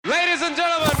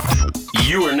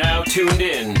You are now tuned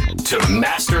in to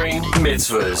Mastering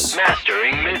Mitzvahs.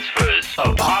 Mastering Mitzvahs.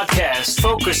 A podcast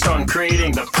focused on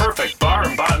creating the perfect bar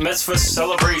and bat mitzvah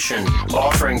celebration,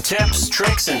 offering tips,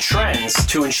 tricks, and trends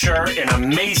to ensure an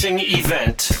amazing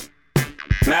event.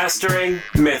 Mastering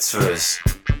Mitzvahs.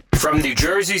 From New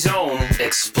Jersey's own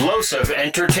Explosive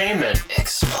Entertainment.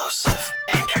 Explosive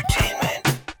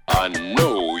Entertainment. I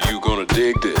know you're gonna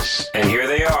dig this. And here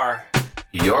they are,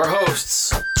 your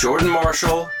hosts, Jordan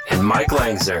Marshall and Mike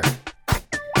Langsner.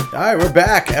 All right, we're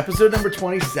back. Episode number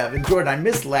 27. Jordan, I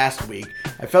missed last week.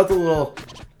 I felt a little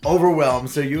overwhelmed,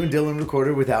 so you and Dylan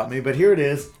recorded without me. But here it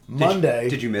is, Monday.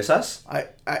 Did you miss us?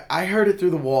 I heard it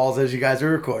through the walls as you guys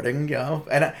were recording, you know.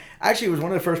 And actually, it was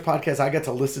one of the first podcasts I got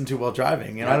to listen to while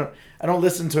driving. And I don't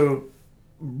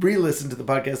re-listen to the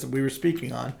podcast that we were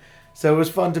speaking on. So it was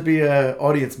fun to be an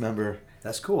audience member.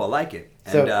 That's cool. I like it.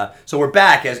 And so we're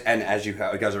back, as you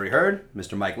guys already heard,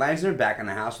 Mr. Mike Langsner back in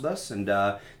the house with us, and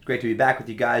it's great to be back with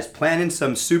you guys, planning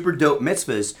some super dope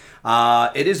mitzvahs.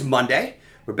 It is Monday.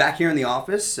 We're back here in the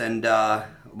office, and a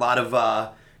lot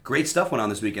of great stuff went on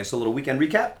this weekend. So a little weekend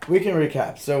recap. Weekend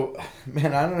recap. So,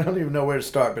 man, I don't even know where to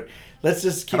start, but let's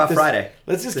just keep How about Friday?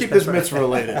 Let's just keep this mitzvah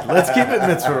related. Let's keep it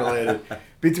mitzvah related.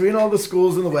 Between all the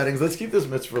schools and the weddings, let's keep this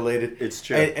mitzvah related. It's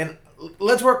true. And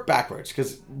let's work backwards,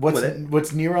 because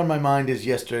what's near on my mind is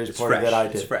yesterday's party that I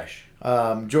did. It's fresh.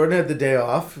 Jordan had the day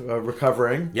off,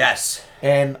 recovering. Yes.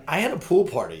 And I had a pool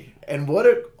party. And what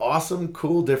an awesome,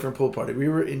 cool, different pool party. We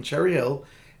were in Cherry Hill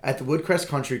at the Woodcrest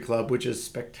Country Club, which is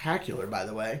spectacular, by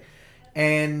the way.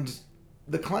 And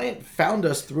the client found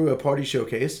us through a party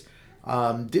showcase.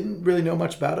 Didn't really know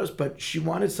much about us, but she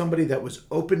wanted somebody that was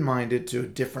open-minded to a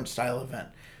different style event.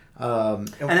 And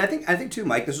I think too,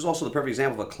 Mike, this was also the perfect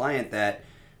example of a client that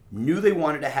knew they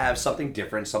wanted to have something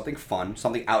different, something fun,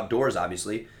 something outdoors,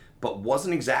 obviously, but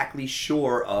wasn't exactly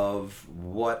sure of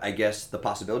what, I guess, the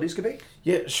possibilities could be.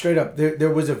 Yeah, straight up.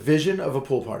 There was a vision of a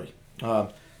pool party.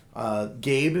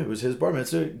 Gabe, it was his bar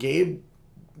mitzvah. Gabe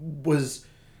was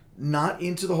not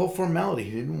into the whole formality.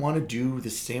 He didn't want to do the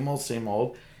same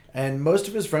old. And most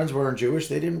of his friends weren't Jewish.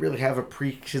 They didn't really have a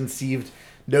preconceived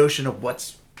notion of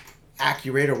what's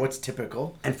accurate or what's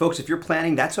typical. And folks, if you're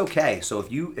planning, that's okay. So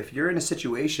if you're in a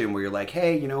situation where you're like,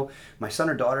 hey, my son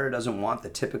or daughter doesn't want the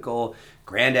typical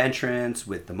grand entrance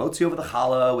with the motzi over the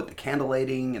challah, with the candle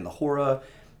lighting and the hora,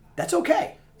 that's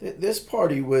okay. This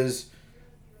party was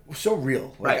so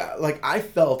real. Right. Like I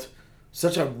felt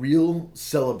such a real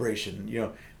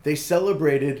celebration. They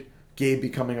celebrated Gabe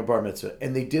becoming a bar mitzvah,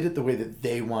 and they did it the way that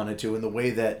they wanted to, and the way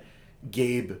that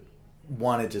Gabe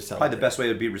wanted to celebrate. Probably the best way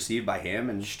to be received by him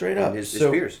and straight up and his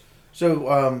peers. So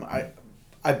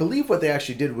I believe what they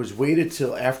actually did was waited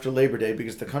till after Labor Day,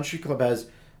 because the country club has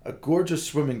a gorgeous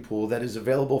swimming pool that is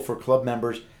available for club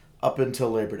members up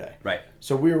until Labor Day. Right.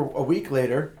 So we were a week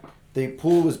later. The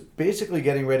pool was basically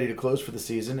getting ready to close for the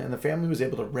season, and the family was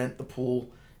able to rent the pool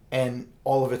and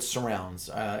all of its surrounds.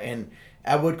 And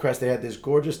at Woodcrest, they had this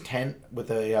gorgeous tent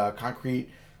with a concrete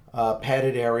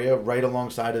padded area right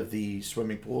alongside of the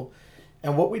swimming pool.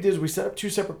 And what we did is we set up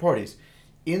two separate parties.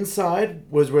 Inside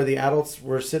was where the adults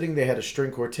were sitting. They had a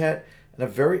string quartet and a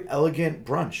very elegant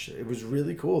brunch. It was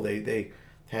really cool. They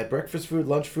had breakfast food,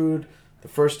 lunch food. The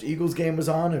first Eagles game was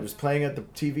on. It was playing at the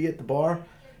TV at the bar.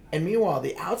 And meanwhile,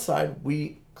 the outside,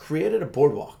 we created a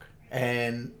boardwalk.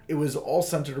 And it was all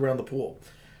centered around the pool.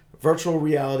 Virtual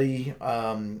reality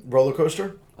roller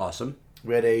coaster. Awesome.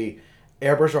 We had a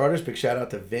airbrush artist. Big shout out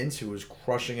to Vince, who was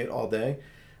crushing it all day.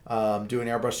 Doing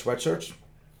airbrush sweatshirts.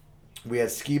 We had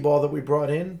skee ball that we brought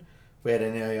in. We had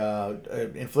an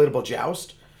inflatable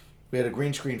joust. We had a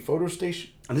green screen photo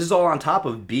station. And this is all on top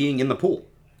of being in the pool.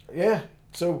 Yeah.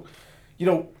 So,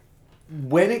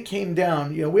 when it came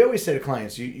down, we always say to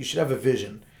clients, you should have a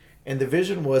vision. And the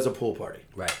vision was a pool party.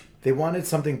 Right. They wanted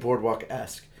something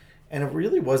boardwalk-esque. And it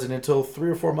really wasn't until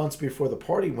 3 or 4 months before the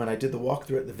party, when I did the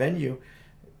walkthrough at the venue,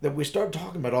 that we started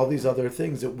talking about all these other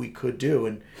things that we could do.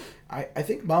 And I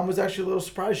think Mom was actually a little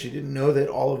surprised. She didn't know that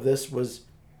all of this was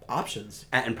options.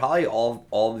 And probably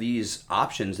all these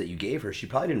options that you gave her, she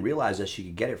probably didn't realize that she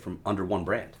could get it from under one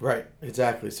brand. Right,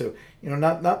 exactly. So,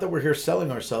 not that we're here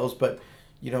selling ourselves, but,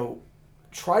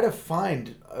 try to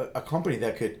find a company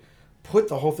that could put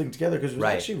the whole thing together, because it was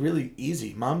actually really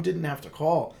easy. Mom didn't have to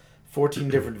call 14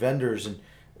 different vendors and,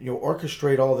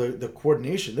 orchestrate all the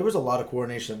coordination. There was a lot of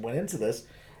coordination that went into this,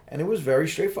 and it was very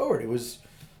straightforward. It was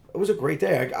a great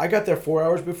day. I got there 4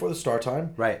 hours before the start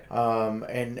time. Right.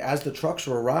 And as the trucks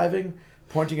were arriving,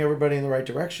 pointing everybody in the right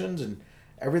directions, and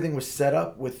everything was set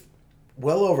up with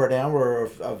well over an hour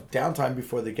of downtime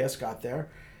before the guests got there.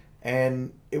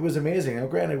 And it was amazing. Now,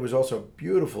 granted, it was also a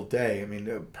beautiful day. I mean,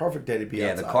 a perfect day to be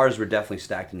outside. Yeah, the cars were definitely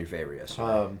stacked in your favor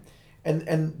yesterday.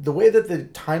 And the way that the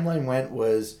timeline went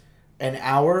was an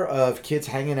hour of kids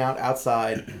hanging out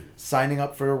outside, signing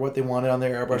up for what they wanted on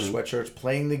their airbrush sweatshirts,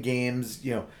 playing the games,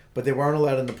 but they weren't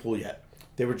allowed in the pool yet.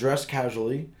 They were dressed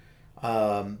casually.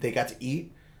 They got to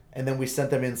eat, and then we sent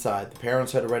them inside. The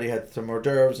parents had already had some hors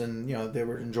d'oeuvres, and they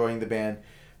were enjoying the band.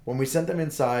 When we sent them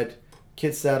inside,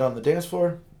 kids sat on the dance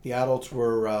floor. The adults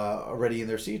were already in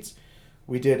their seats.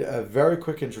 We did a very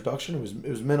quick introduction. It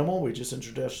was minimal. We just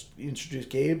introduced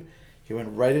Gabe. He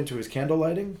went right into his candle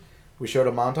lighting. We showed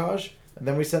a montage, and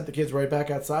then we sent the kids right back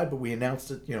outside. But we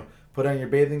announced it. Put on your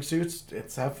bathing suits.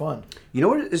 It's have fun. You know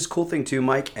what is a cool thing too,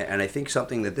 Mike, and I think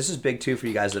something that this is big too for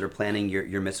you guys that are planning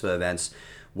your mitzvah events.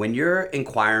 When you're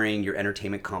inquiring your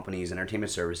entertainment companies,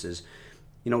 entertainment services,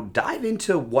 dive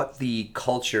into what the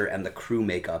culture and the crew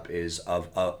makeup is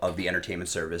of the entertainment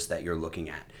service that you're looking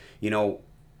at.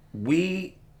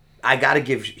 I got to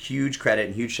give huge credit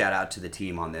and huge shout out to the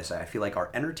team on this. I feel like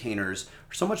our entertainers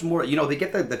are so much more, they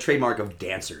get the trademark of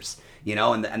dancers,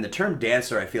 and the term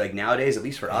dancer, I feel like nowadays, at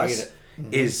least for us,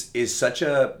 is such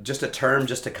just a term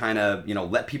just to kind of,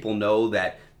 let people know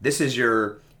that this is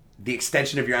the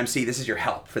extension of your MC, this is your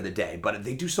help for the day. But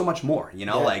they do so much more,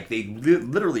 like they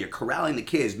literally are corralling the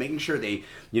kids, making sure they,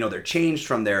 they're changed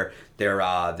from their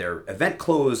event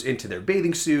clothes into their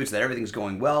bathing suits, that everything's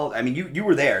going well. I mean, you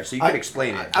were there, so you could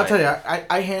explain it. I'll tell you,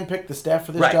 I handpicked the staff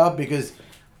for this job because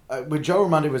with Joe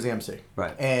Raimondi was the MC.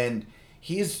 Right. And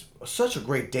he's such a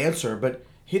great dancer, but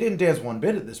he didn't dance one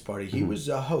bit at this party. He was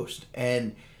a host,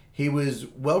 and he was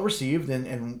well received,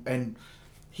 and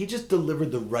he just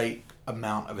delivered the right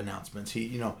amount of announcements.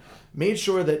 He, made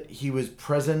sure that he was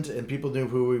present and people knew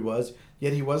who he was,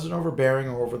 yet he wasn't overbearing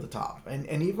or over the top.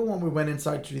 And even when we went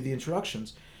inside to do the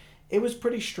introductions, it was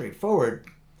pretty straightforward.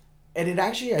 And it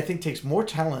actually, I think, takes more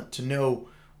talent to know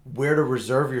where to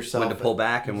reserve yourself. When to pull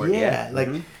back and where,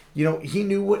 he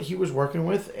knew what he was working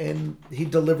with, and he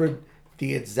delivered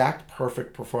the exact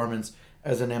perfect performance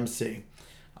as an MC.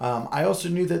 I also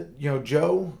knew that,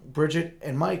 Joe, Bridget,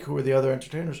 and Mike, who were the other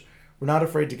entertainers, were not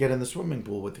afraid to get in the swimming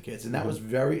pool with the kids, and that was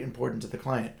very important to the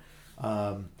client.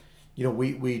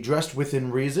 We dressed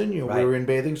within reason. We were in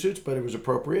bathing suits, but it was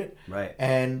appropriate. Right.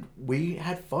 And we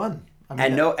had fun.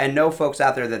 Know folks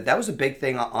out there that was a big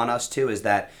thing on us too, is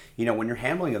that, when you're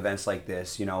handling events like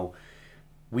this,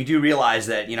 we do realize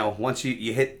that, once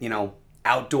you hit,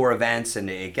 outdoor events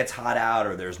and it gets hot out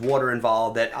or there's water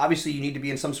involved, that obviously you need to be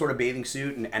in some sort of bathing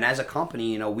suit. And as a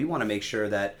company, we want to make sure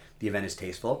that the event is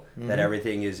tasteful, that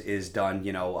everything is done,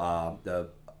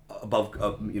 above,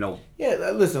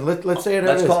 Yeah, listen, let's say it.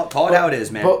 Let's call it how it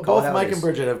is, man. Both Mike and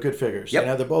Bridget have good figures.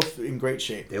 Yep. They're both in great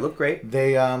shape. They look great.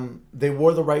 They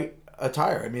wore the right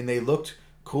attire. I mean, they looked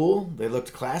cool. They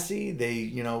looked classy.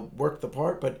 They, worked the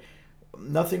part, but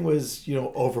nothing was,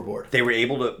 overboard. They were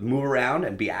able to move around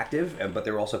and be active, but they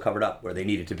were also covered up where they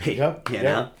needed to be.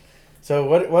 Yep. So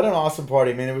what an awesome party.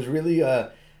 I mean, it was really,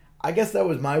 I guess that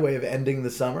was my way of ending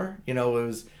the summer. It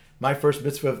was my first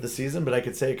mitzvah of the season, but I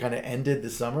could say it kind of ended the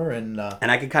summer. And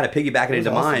I could kind of piggyback it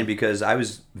into mine, because I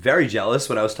was very jealous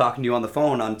when I was talking to you on the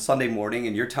phone on Sunday morning,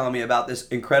 and you're telling me about this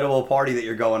incredible party that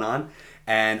you're going on.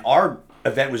 And our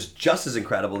event was just as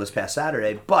incredible this past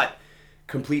Saturday, but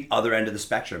complete other end of the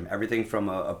spectrum. Everything from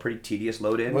a pretty tedious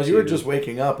load-in. Well, you were just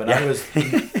waking up, and I was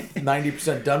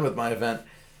 90% done with my event.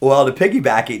 Well, to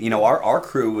piggyback it, our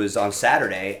crew was on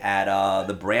Saturday at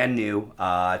the brand new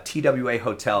TWA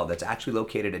Hotel that's actually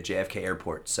located at JFK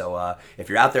Airport. So if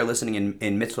you're out there listening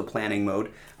in mitzvah planning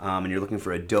mode and you're looking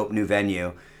for a dope new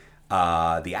venue,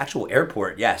 the actual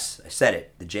airport, yes, I said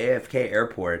it, the JFK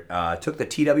Airport took the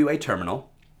TWA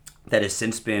terminal that has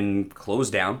since been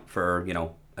closed down for,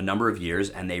 a number of years,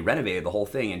 and they renovated the whole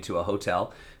thing into a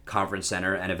hotel, conference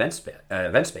center, and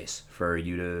event space for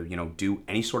you to do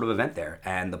any sort of event there.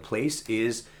 And the place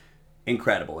is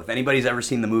incredible. If anybody's ever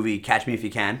seen the movie Catch Me If You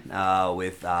Can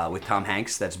with Tom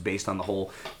Hanks, that's based on the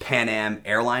whole Pan Am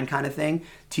airline kind of thing,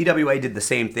 TWA did the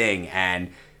same thing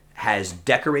and has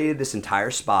decorated this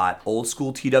entire spot old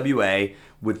school TWA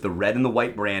with the red and the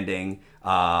white branding.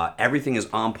 Everything is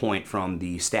on point, from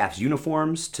the staff's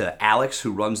uniforms to Alex,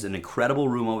 who runs an incredible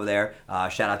room over there.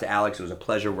 Shout out to Alex. It was a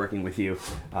pleasure working with you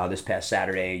this past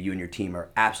Saturday. You and your team are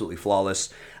absolutely flawless.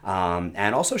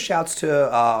 And also shouts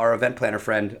to our event planner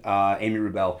friend, Amy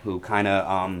Rubel, who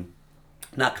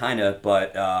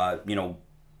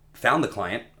found the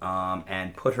client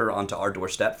and put her onto our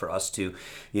doorstep for us to,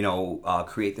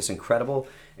 create this incredible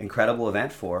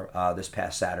event for this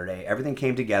past Saturday. Everything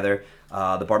came together.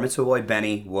 The bar mitzvah boy,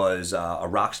 Benny, was a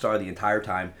rock star the entire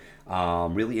time.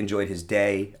 Really enjoyed his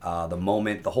day, the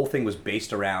moment. The whole thing was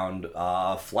based around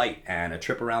flight and a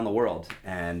trip around the world.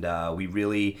 And we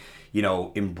really,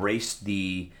 embraced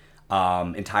the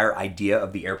entire idea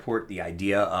of the airport, the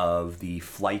idea of the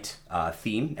flight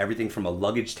theme, everything from a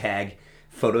luggage tag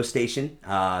photo station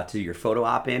to your photo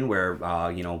op-in where,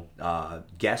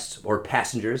 guests or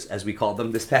passengers, as we called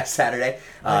them this past Saturday.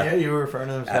 Yeah, you were referring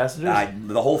to them as passengers?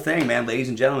 The whole thing, man. Ladies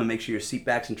and gentlemen, make sure your seat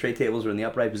backs and tray tables are in the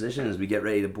upright position as we get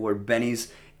ready to board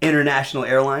Benny's International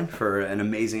Airline for an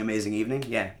amazing, amazing evening.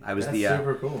 Yeah, That's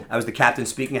super cool. I was the captain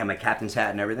speaking. I had my captain's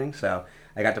hat and everything, so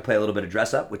I got to play a little bit of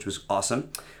dress up, which was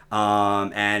awesome.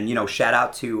 And shout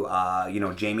out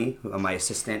to Jamie, my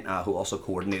assistant, who also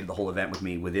coordinated the whole event with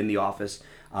me within the office,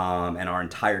 and our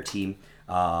entire team.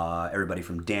 Everybody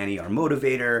from Danny, our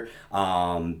motivator, to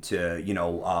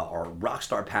our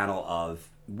rockstar panel of.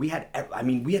 We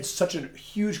had such a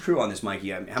huge crew on this,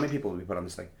 Mikey. How many people did we put on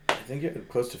this thing? I think it was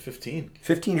close to 15.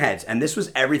 15 heads. And this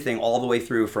was everything all the way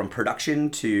through from production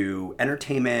to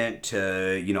entertainment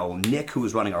to, Nick, who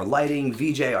was running our lighting,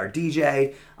 VJ, our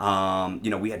DJ.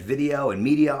 We had video and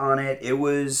media on it. It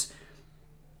was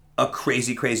a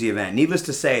crazy, crazy event. Needless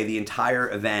to say, the entire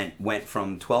event went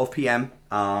from 12 p.m.,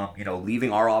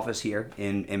 leaving our office here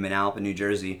in Manalapan, New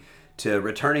Jersey, to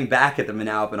returning back at the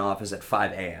Manalapan office at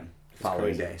 5 a.m.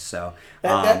 following day. So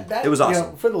it was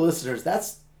awesome. For the listeners,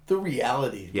 that's the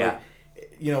reality. Yeah.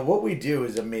 What we do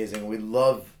is amazing. We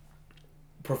love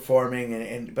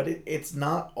performing, but it's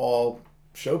not all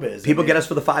showbiz. People get us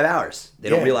for the 5 hours. They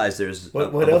don't realize there's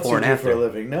what a else before you and do after. for a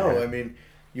living. No, Yeah. I mean,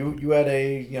 you had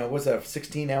a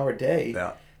 16-hour day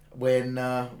when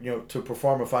to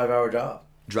perform a 5-hour job.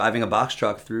 Driving a box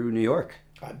truck through New York.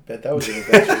 I bet that was an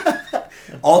adventure.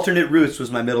 Alternate Routes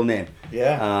was my middle name.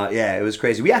 Yeah. It was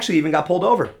crazy. We actually even got pulled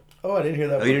over. Oh, I didn't hear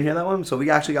that. Oh, you didn't hear that one? So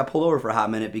we actually got pulled over for a hot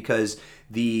minute because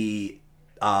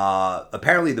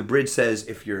apparently the bridge says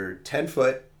if you're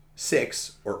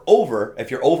 10'6" or over,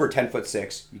 if you're over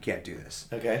 10'6", you can't do this.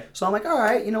 Okay. So I'm like, all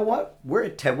right, you know what? We're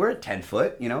at 10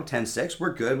 foot, 10'6".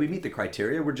 We're good. We meet the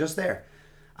criteria. We're just there.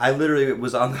 I literally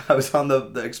was on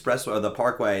the express or the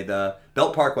parkway, the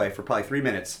Belt Parkway for probably 3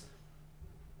 minutes.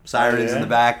 Sirens in the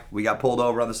back. We got pulled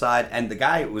over on the side, and the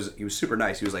guy was super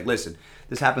nice. He was like, "Listen,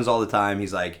 this happens all the time."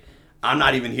 He's like, "I'm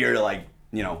not even here to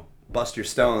bust your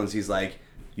stones." He's like,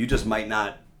 "You just might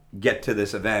not get to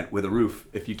this event with a roof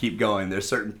if you keep going. There's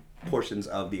certain portions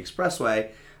of the expressway,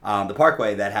 the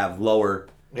parkway, that have lower."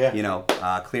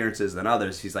 Clearances than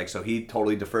others. He's like, so he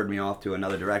totally deferred me off to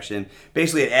another direction.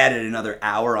 Basically, it added another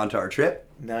hour onto our trip.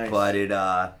 Nice. But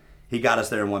he got us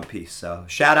there in one piece. So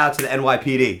shout out to the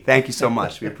NYPD. Thank you so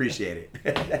much. We appreciate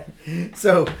it.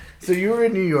 So you were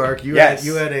in New York. You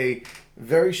had a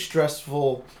very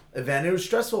stressful event. It was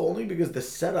stressful only because the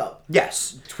setup.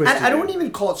 Yes. I don't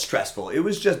even call it stressful. There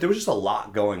was just a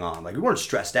lot going on. Like, we weren't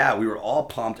stressed out. We were all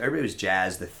pumped. Everybody was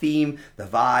jazzed. The theme, the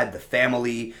vibe, the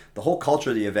family, the whole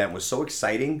culture of the event was so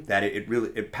exciting that it really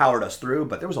powered us through.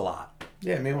 But there was a lot.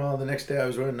 Yeah. Meanwhile, the next day I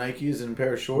was wearing Nikes and a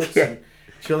pair of shorts and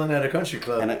chilling at a country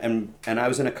club. And I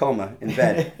was in a coma in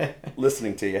bed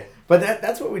listening to you. But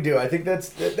that's what we do. I think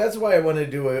that's why I wanted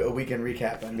to do a weekend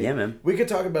recap. I mean, yeah, man. We could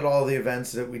talk about all the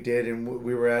events that we did, and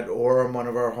we were at Orem, one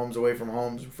of our homes away from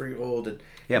homes, Freehold. And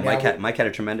yeah, Mike had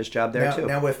a tremendous job there too.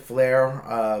 Now with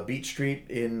Flair, Beach Street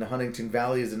in Huntington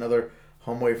Valley is another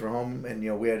home away from home,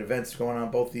 and we had events going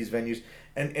on both these venues,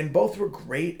 and both were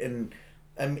great and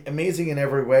amazing in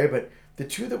every way. But the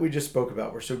two that we just spoke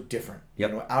about were so different.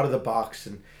 Yep. Out of the box,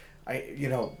 and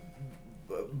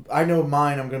I know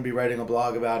mine I'm going to be writing a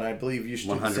blog about, and I believe you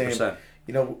should do the same.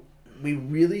 100%. We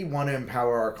really want to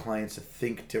empower our clients to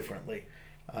think differently.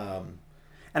 And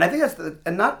I think that's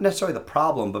and not necessarily the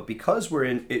problem, but because we're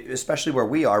in, especially where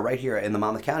we are right here in the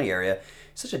Monmouth County area,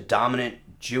 such a dominant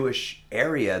Jewish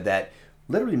area that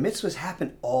literally mitzvahs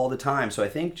happen all the time. So I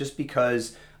think just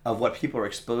because of what people are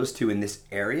exposed to in this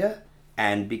area,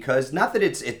 and because not that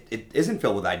it isn't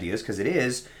filled with ideas, because it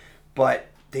is, but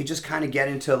they just kind of get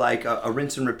into like a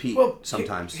rinse and repeat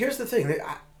sometimes. Here's the thing.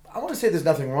 I want to say there's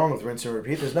nothing wrong with rinse and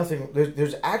repeat.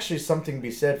 There's actually something to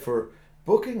be said for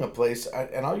booking a place,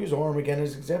 and I'll use Orem again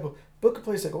as an example. Book a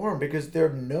place like Orem because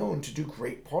they're known to do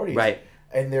great parties. Right.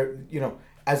 And they're,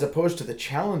 as opposed to the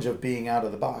challenge of being out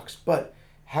of the box. But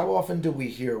how often do we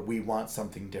hear we want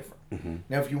something different? Mm-hmm.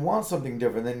 Now, if you want something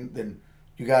different, then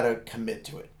you got to commit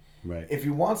to it. Right. If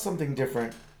you want something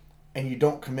different and you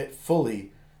don't commit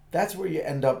fully, that's where you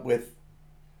end up with,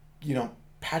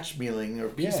 patchmealing or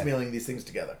piecemealing these things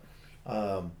together.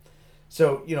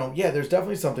 There's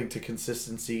definitely something to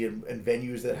consistency and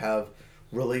venues that have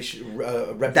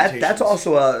reputations. That's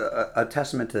also a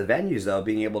testament to the venues, though,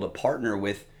 being able to partner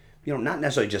with not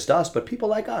necessarily just us, but people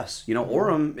like us.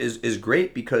 Orem is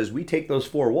great because we take those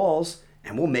 4 walls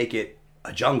and we'll make it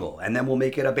a jungle, and then we'll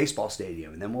make it a baseball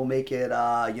stadium, and then we'll make it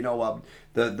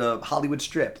the Hollywood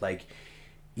Strip. Like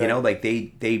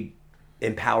they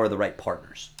empower the right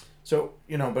partners. So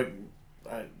but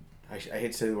I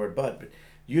hate to say the word but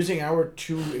using our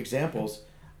 2 examples,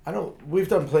 we've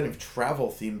done plenty of travel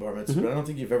themed bar mitzvahs, but I don't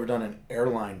think you've ever done an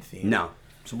airline theme. No,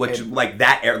 so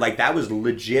that was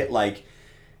legit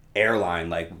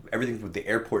airline, everything with the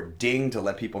airport ding to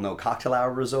let people know cocktail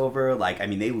hour was over.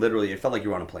 They literally, it felt like you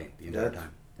were on a plane the entire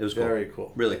time. It was very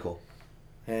cool. Really cool.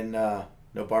 And no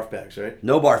barf bags, right?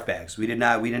 No barf bags. We didn't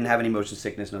have any motion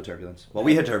sickness, no turbulence. Well,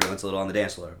 we had turbulence a little on the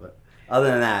dance floor, but other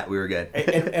than that, we were good.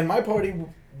 and my party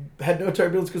had no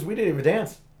turbulence because we didn't even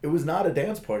dance. It was not a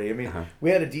dance party. We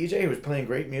had a DJ who was playing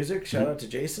great music. Shout out to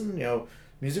Jason.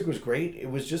 Music was great.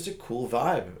 It was just a cool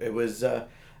vibe. It was,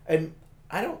 and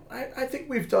I think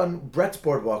we've done Brett's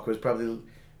Boardwalk was probably,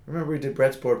 remember we did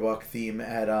Brett's Boardwalk theme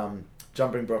at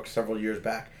Jumping Brook several years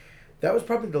back. That was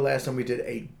probably the last time we did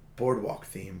a boardwalk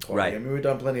theme party. Right. We've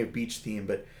done plenty of beach theme,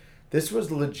 but this was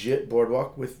legit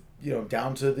boardwalk with,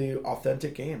 down to the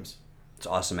authentic games. It's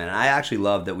awesome, man. I actually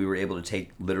love that we were able to take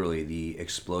literally the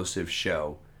explosive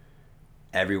show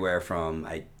everywhere from,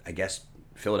 I guess,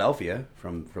 Philadelphia,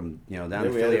 from down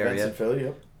the Philly area, in Philly,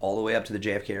 yep. all the way up to the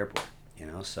JFK airport.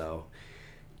 So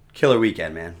killer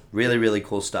weekend, man. Really, really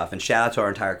cool stuff. And shout out to our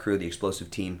entire crew, the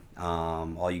Explosive team,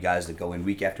 all you guys that go in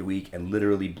week after week and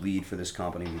literally bleed for this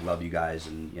company. We love you guys,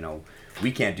 and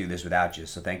we can't do this without you.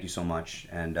 So thank you so much.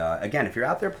 And again, if you're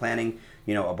out there planning,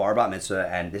 a bar bat mitzvah,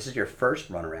 and this is your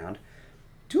first run around,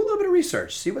 do a little bit of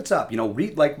research, see what's up.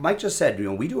 Read, like Mike just said,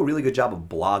 we do a really good job of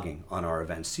blogging on our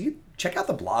events. Check out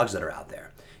the blogs that are out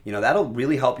there. That'll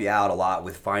really help you out a lot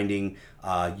with finding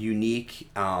unique,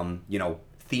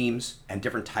 themes and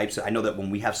different types. I know that when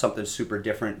we have something super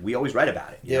different, we always write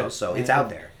about it. So it's out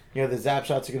there. The Zap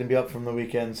Shots are going to be up from the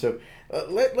weekend. So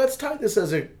let's tie this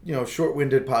as a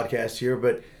short-winded podcast here,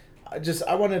 but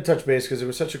I wanted to touch base because it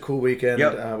was such a cool weekend.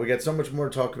 Yep. We got so much more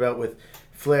to talk about with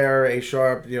Flair, A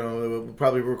Sharp. We'll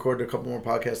probably record a couple more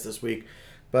podcasts this week.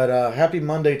 But happy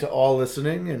Monday to all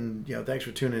listening, and thanks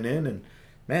for tuning in. And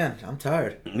man, I'm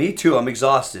tired. Me too. I'm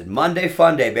exhausted. Monday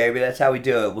fun day, baby. That's how we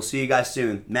do it. We'll see you guys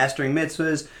soon. Mastering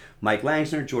Mitzvahs, Mike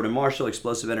Langsner, Jordan Marshall,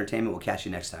 Explosive Entertainment. We'll catch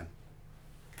you next time.